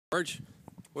George,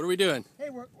 what are we doing? Hey,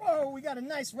 whoa, we got a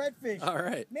nice redfish. All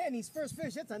right. Man, these first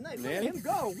fish, that's a nice. Man. Look at him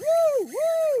go. Woo,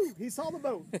 woo. He saw the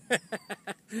boat.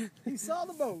 He saw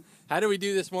the boat. How did we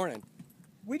do this morning?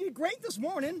 We did great this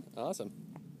morning. Awesome.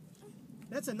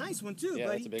 That's a nice one too, Yeah,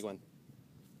 buddy. that's a big one.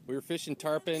 We were fishing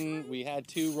tarpon. We had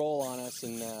 2 roll on us,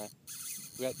 and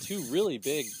we got 2 really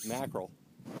big mackerel.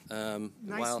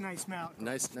 Nice mouth.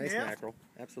 Nice Yeah. mackerel.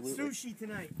 Absolutely. Sushi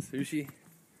tonight. Sushi.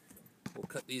 We'll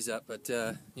cut these up, but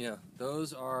you know,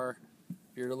 those are, if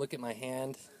you were to look at my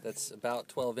hand, that's about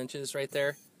 12 inches right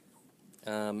there.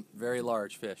 Very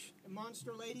large fish. A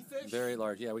monster ladyfish? Very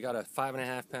large. Yeah, we got a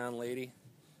 5.5 pound lady,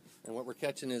 and what we're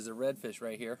catching is a redfish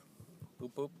right here.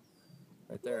 Boop boop.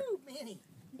 Right there. Woo, Manny.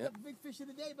 You got the big fish of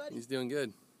the day, buddy. He's doing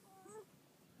good.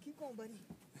 Keep going, buddy.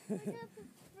 I got the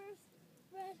first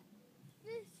red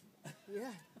fish.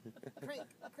 Yeah. Crank.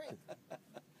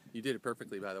 You did it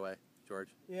perfectly, by the way, George.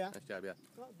 Yeah. Nice job, yeah.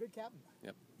 Oh, good captain.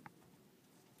 Yep.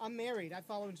 I'm married. I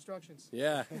follow instructions.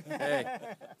 Yeah. Hey,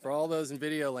 for all those in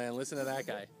video land, listen to that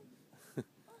guy.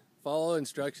 Follow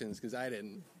instructions, because I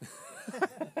didn't.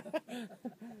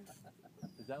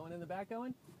 Is that one in the back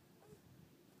going?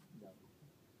 No.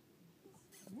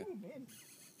 Ooh, man.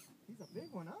 He's a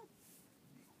big one, huh?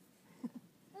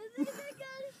 I think I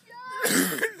got a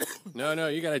shark. No,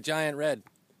 you got a giant red.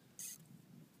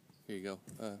 Here you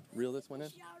go. Reel this one in.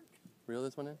 Shark. Reel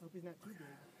this one in. Hope he's not too big.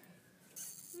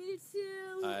 Me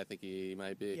too. I think he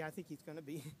might be Yeah, I think he's going to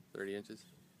be. 30 inches.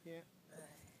 Yeah.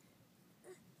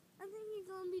 I think he's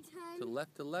gonna be 10. To the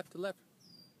left, to the left, to the left.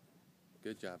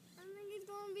 Good job. I think he's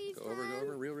gonna be Go 10.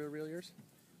 over. Reel yours.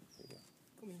 There you go.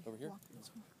 Come here. Over here. Walk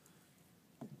this way.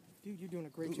 Dude, you're doing a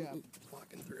great job.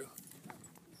 Walking through.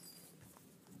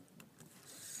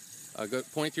 Go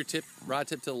point your rod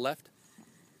tip to the left.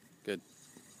 Good.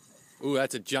 Ooh,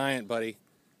 that's a giant, buddy.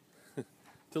 To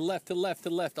the left,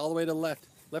 all the way to the left.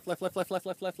 Left. Left.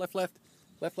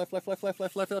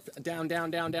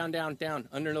 Down.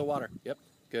 Under the water. Yep.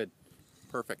 Good.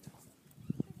 Perfect.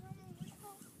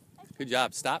 Good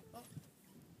job. Stop.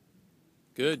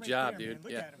 Good Right there, job, dude. man.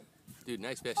 Look Yeah. at him. Dude,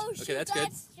 nice fish. Oh, Okay, shoot, that's good.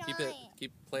 that's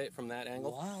Play it from that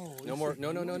angle. Wow. No more.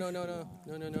 No. No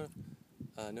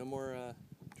more.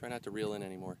 Try not to reel in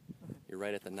anymore. You're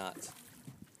right at the knots.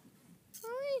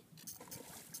 Hurry.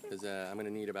 Because I'm going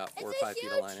to need about 4 or It's a 5 feet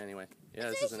of huge- line anyway. Yeah,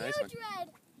 It's this is a nice one. huge red.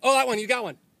 Oh, that one. You got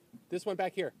one. This one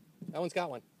back here. That one's got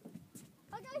one.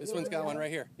 Okay. This one's got one right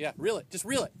here. Yeah, reel it. Just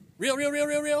reel it. Reel.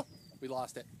 We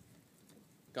lost it.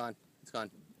 Gone. It's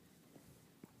gone.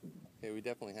 Okay, we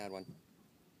definitely had one.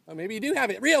 Oh, maybe you do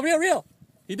have it. Reel.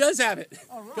 He does have it.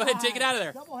 All right. Go ahead, take it out of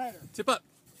there. Double header. Tip up.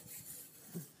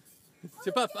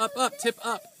 Tip up. Tip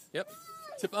up. Yep.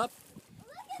 Tip up.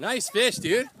 Nice fish,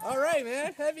 dude. All right,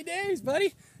 man. Happy days,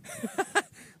 buddy.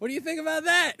 What do you think about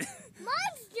that?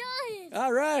 Mine's giant.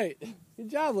 All right. Good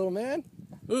job, little man.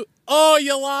 Ooh. Oh,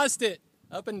 you lost it.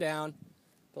 Up and down.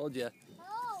 Told you.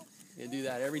 Oh. You do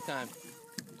that every time.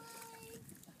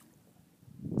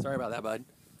 Sorry about that, bud.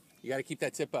 You got to keep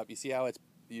that tip up. You see how it's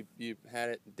you had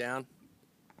it down?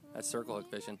 That's circle hook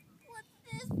fishing. What's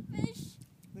this fish?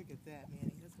 Look at that,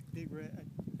 Manny. That's a big red.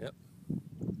 Yep.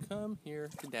 Come here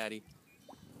to daddy.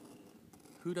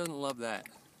 Who doesn't love that?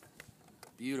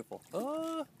 Beautiful.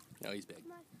 Oh, no, he's big.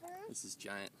 My first. This is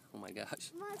giant. Oh my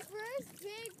gosh. My first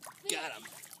big fish. Got him.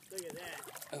 Look at that.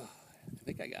 Oh, I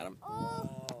think I got him. Oh.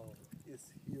 Wow.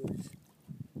 It's huge.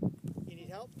 You need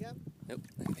help, Cap? Nope,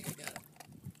 I think I got it.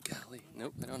 Golly,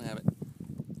 nope, I don't have it.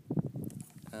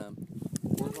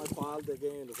 Where's my pile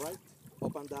again, right?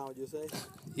 Up and down, you say?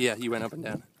 Yeah, he went up and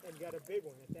down. And got a big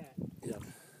one at that. Yeah.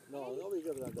 No, nobody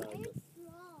gives that down. It's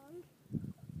long.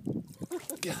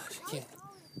 Gosh, I can't.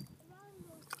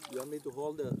 You want me to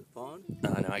hold the phone?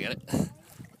 Oh, no, I got it. Look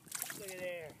at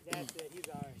there. That's it. He's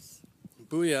ours.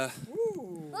 Booyah.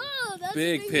 Woo. Oh, that's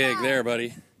Big a big pig one. there,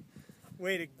 buddy.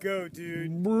 Way to go,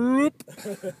 dude. Boop.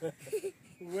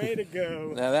 Way to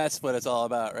go. Now that's what it's all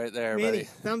about right there, Manny, buddy.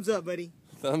 thumbs up, buddy.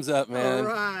 Thumbs up, man.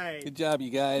 All right. Good job,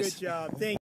 you guys. Good job. Thank you.